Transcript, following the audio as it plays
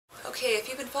Okay, if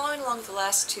you've been following along with the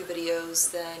last two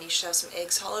videos, then you should have some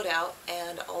eggs hollowed out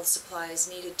and all the supplies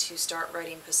needed to start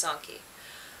writing pysanky.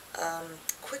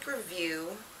 Quick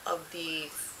review of the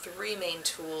three main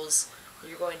tools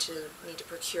you're going to need to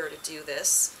procure to do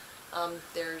this.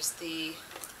 There's the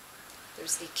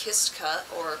kistka,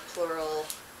 or plural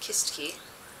kistki.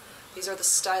 These are the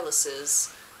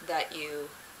styluses that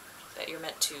you're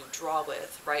meant to draw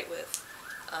with, write with.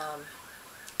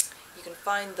 You can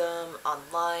find them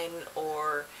online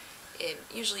or in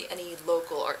usually any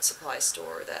local art supply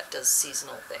store that does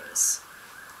seasonal things.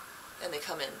 And they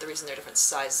come in, the reason they're different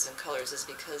sizes and colors is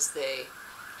because they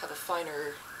have a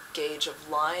finer gauge of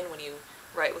line. When you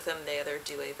write with them, they either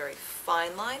do a very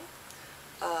fine line,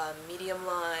 medium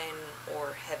line,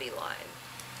 or heavy line.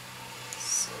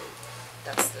 So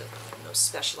that's the most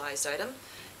specialized item.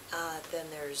 Then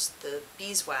there's the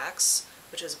beeswax,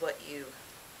 which is what you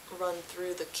run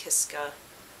through the kistka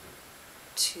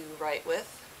to write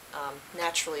with.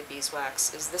 Naturally,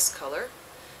 beeswax is this color,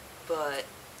 but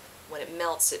when it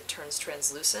melts it turns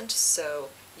translucent, so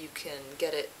you can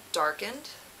get it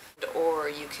darkened, or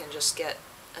you can just get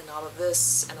a knob of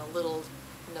this and a little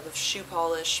nub of shoe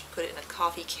polish, put it in a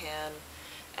coffee can,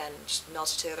 and just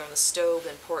melt it together on the stove,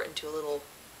 and pour it into a little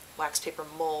wax paper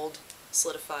mold,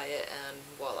 solidify it, and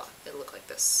voila, it'll look like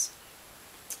this.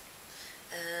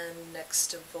 And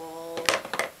next of all,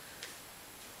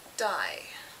 dye.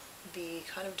 The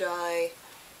kind of dye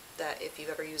that, if you've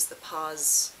ever used the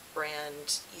Paz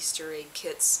brand Easter egg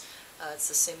kits, it's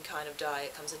the same kind of dye.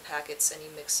 It comes in packets, and you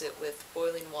mix it with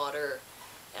boiling water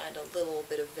and a little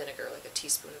bit of vinegar, like a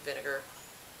teaspoon of vinegar.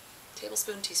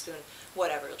 Tablespoon, teaspoon,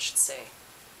 whatever it should say.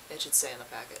 It should say on the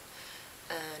packet.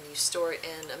 And you store it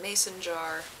in a mason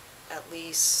jar, at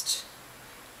least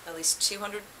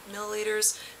 200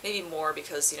 milliliters, maybe more,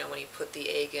 because when you put the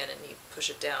egg in and you push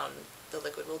it down, the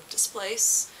liquid will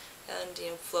displace and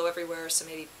flow everywhere. So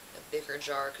maybe a bigger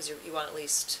jar, because you want at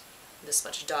least this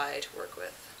much dye to work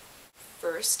with.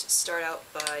 First, start out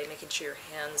by making sure your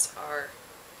hands are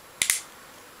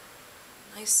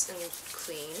nice and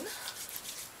clean.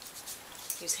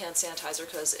 Use hand sanitizer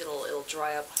because it'll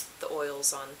dry up the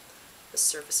oils on the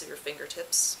surface of your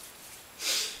fingertips.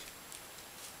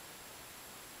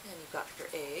 And you've got your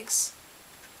eggs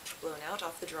blown out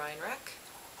off the drying rack.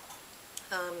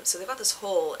 So they've got this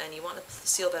hole, and you want to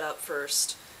seal that up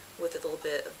first with a little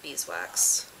bit of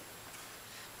beeswax,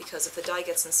 because if the dye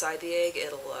gets inside the egg,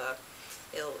 it'll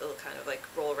kind of like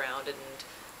roll around and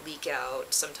leak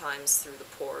out, sometimes through the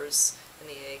pores in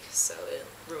the egg, so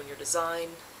it'll ruin your design.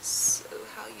 So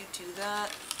how you do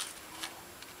that?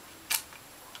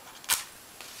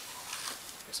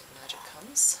 Here's where magic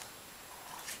comes.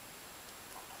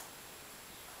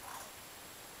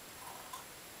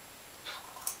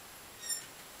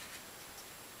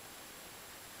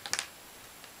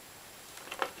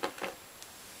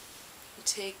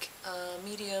 Take a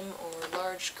medium or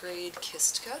large grade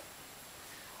kistka.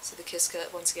 So the kistka,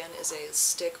 once again, is a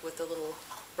stick with a little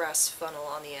brass funnel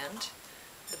on the end.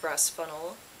 The brass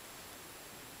funnel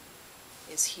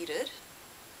is heated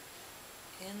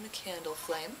in the candle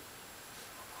flame.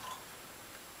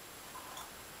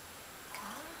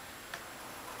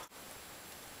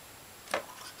 And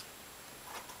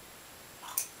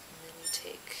then you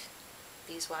take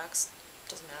beeswax.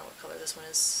 Doesn't matter what color this one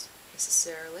is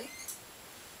necessarily.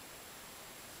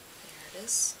 It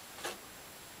is.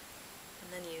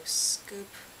 And then you scoop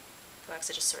the wax.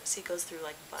 It just see, it goes through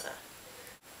like butter.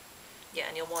 Yeah,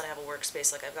 and you'll want to have a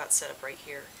workspace like I've got set up right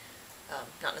here.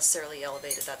 Not necessarily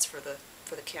elevated, that's for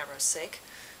the camera's sake.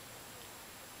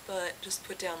 But just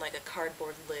put down like a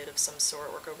cardboard lid of some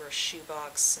sort, work over a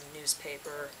shoebox, some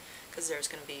newspaper, because there's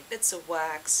going to be bits of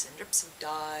wax and drips of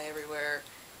dye everywhere.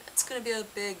 It's going to be a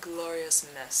big, glorious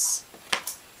mess.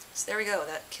 So there we go,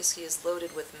 that kistki is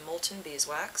loaded with molten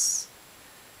beeswax.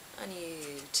 And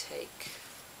you take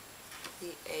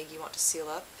the egg you want to seal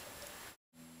up.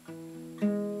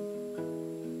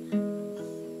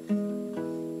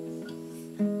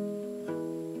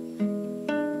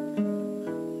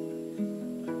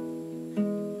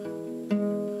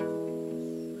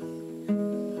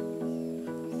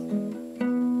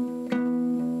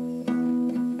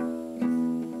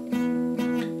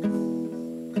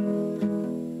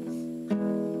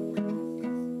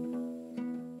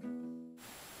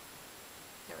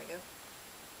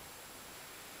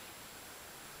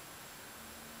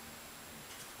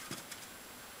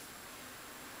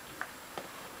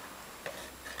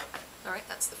 Alright,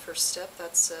 that's the first step.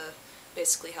 That's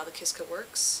basically how the kistka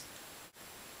works.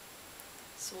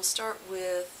 So we'll start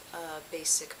with a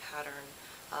basic pattern.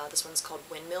 This one's called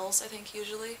windmills, I think,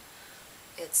 usually.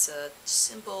 It's a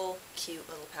simple, cute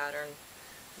little pattern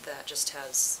that just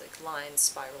has like lines,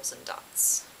 spirals, and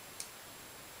dots.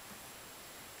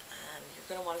 And you're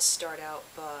going to want to start out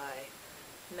by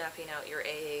mapping out your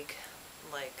egg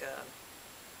like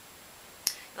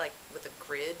with a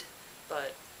grid,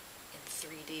 but in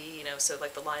 3D, you know, so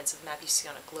like the lines of map you see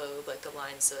on a globe, like the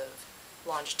lines of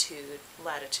longitude,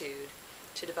 latitude,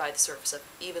 to divide the surface up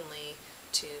evenly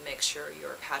to make sure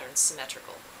your pattern's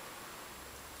symmetrical.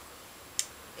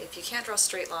 If you can't draw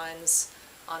straight lines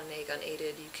on an egg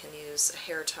unaided, you can use a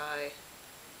hair tie.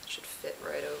 It should fit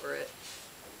right over it.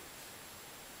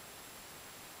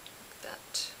 Like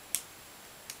that.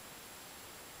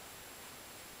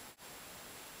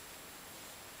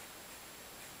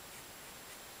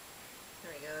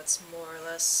 There we go, that's more or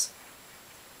less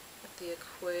at the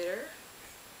equator.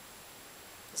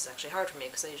 This is actually hard for me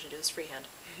because I usually do this freehand.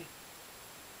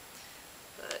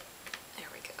 But there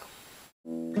we go.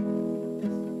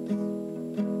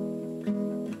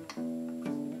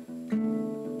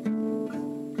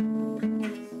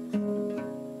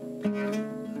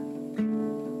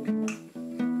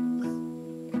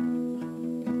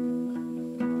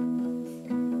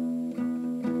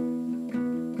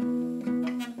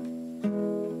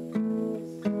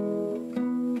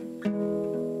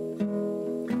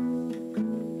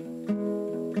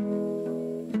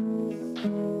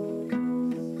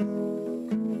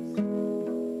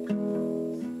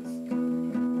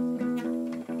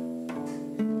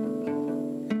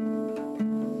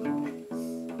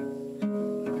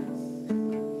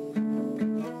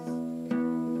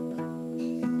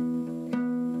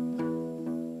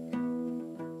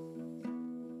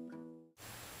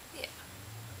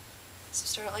 So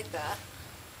start out like that.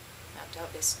 Mapped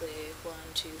out basically 1,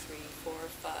 2, 3, 4,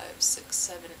 5, 6,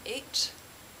 7, 8.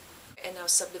 And now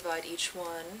subdivide each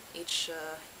one, each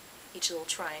little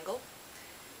triangle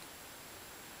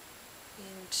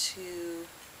into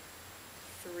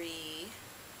 3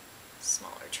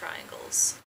 smaller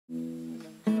triangles.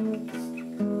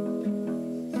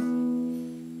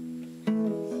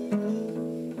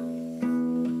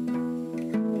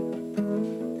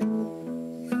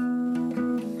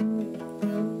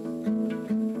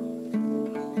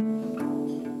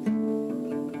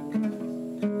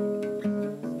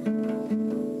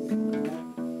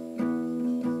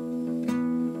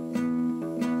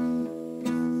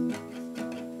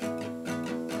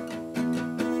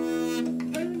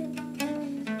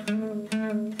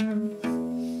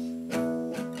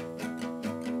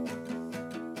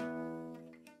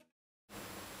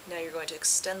 Now you're going to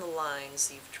extend the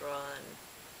lines you've drawn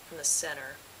from the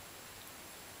center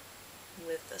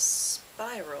with a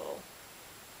spiral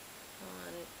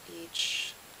on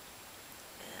each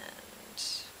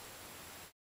end.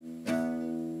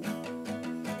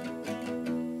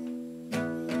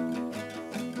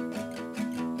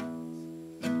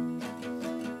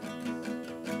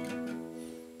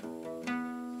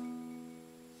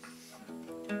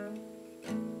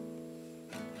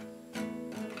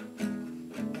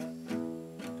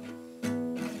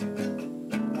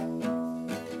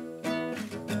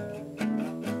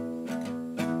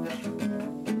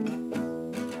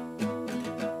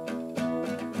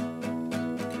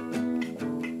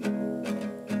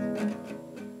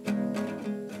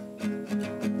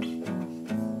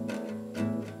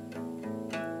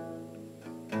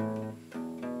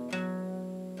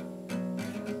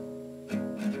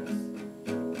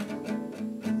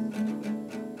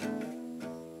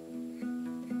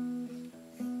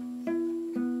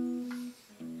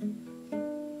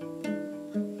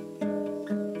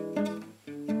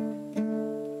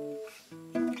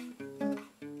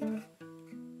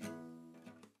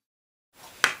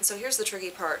 So here's the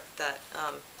tricky part that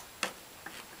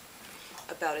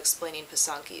about explaining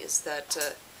pysanky is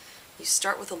that you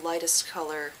start with the lightest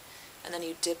color and then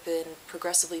you dip in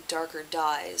progressively darker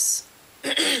dyes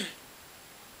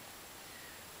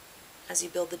as you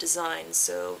build the design.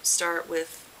 So start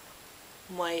with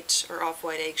white or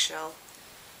off-white eggshell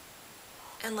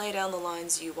and lay down the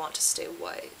lines you want to stay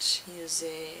white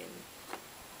using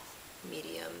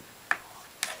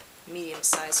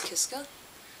medium-sized Kiska.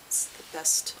 It's the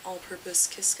best all-purpose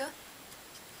Kiska.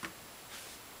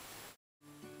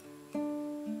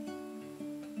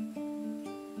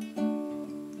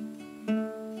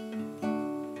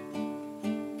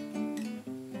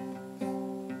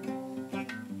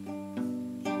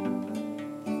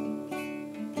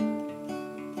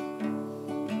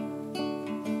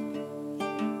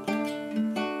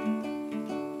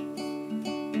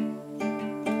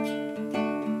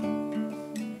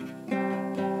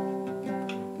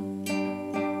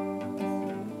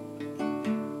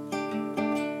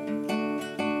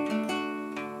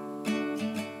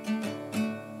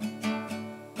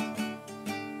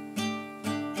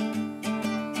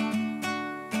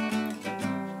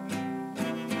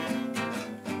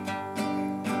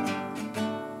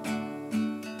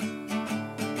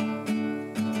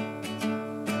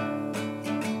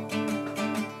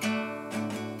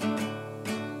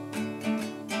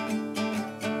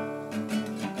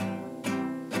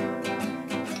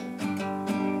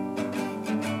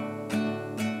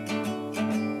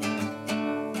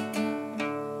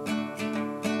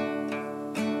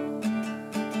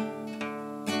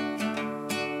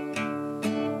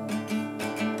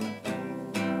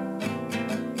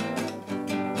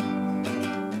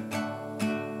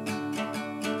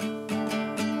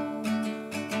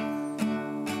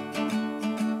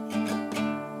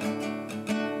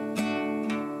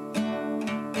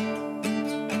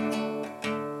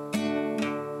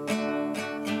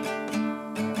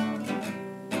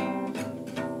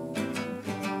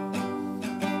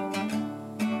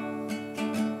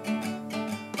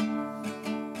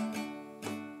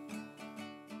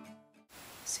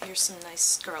 So here's some nice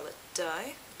scarlet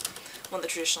dye, one of the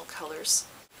traditional colors.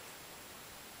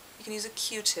 You can use a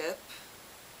Q-tip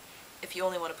if you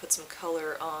only want to put some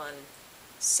color on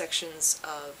sections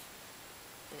of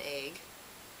an egg.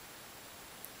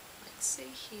 Like say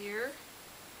here,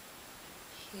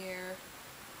 here,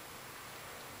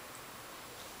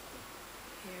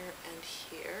 here, and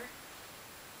here.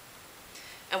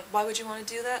 And why would you want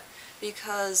to do that?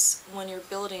 Because when you're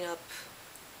building up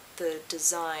the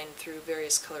design through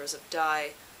various colors of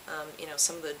dye, you know,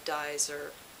 some of the dyes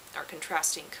are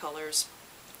contrasting colors.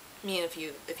 I mean, if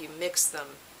you mix them,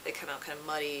 they come out kind of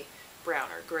muddy, brown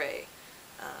or gray.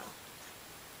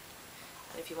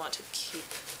 And if you want to keep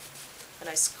a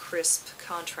nice crisp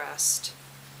contrast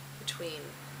between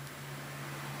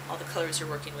all the colors you're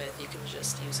working with, you can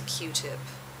just use a Q-tip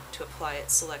to apply it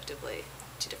selectively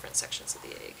to different sections of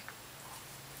the egg.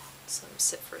 So let them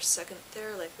sit for a second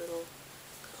there, like little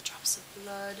drops of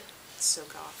blood.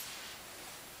 Soak off.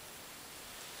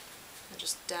 And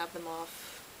just dab them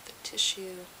off the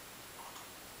tissue.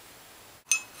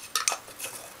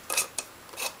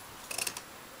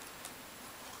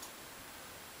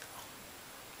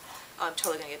 I'm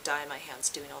totally going to get dye in my hands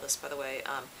doing all this, by the way.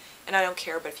 And I don't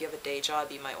care, but if you have a day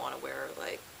job, you might want to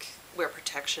wear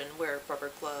protection, wear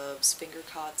rubber gloves, finger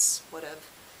cots, whatever.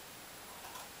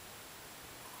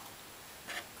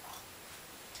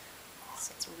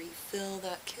 So let's refill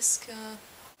that kiska.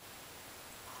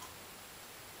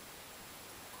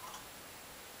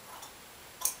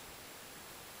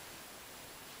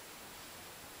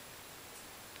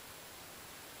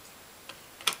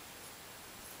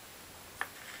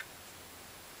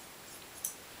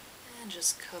 And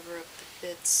just cover up the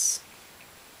bits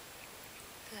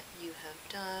that you have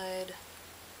dyed.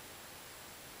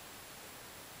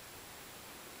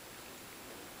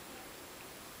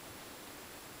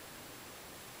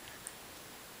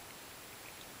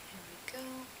 Here we go.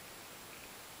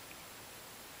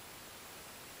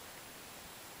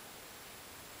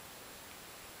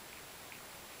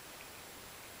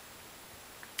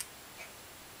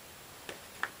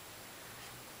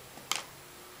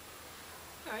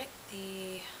 Alright,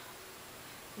 the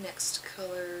next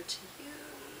color to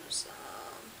use,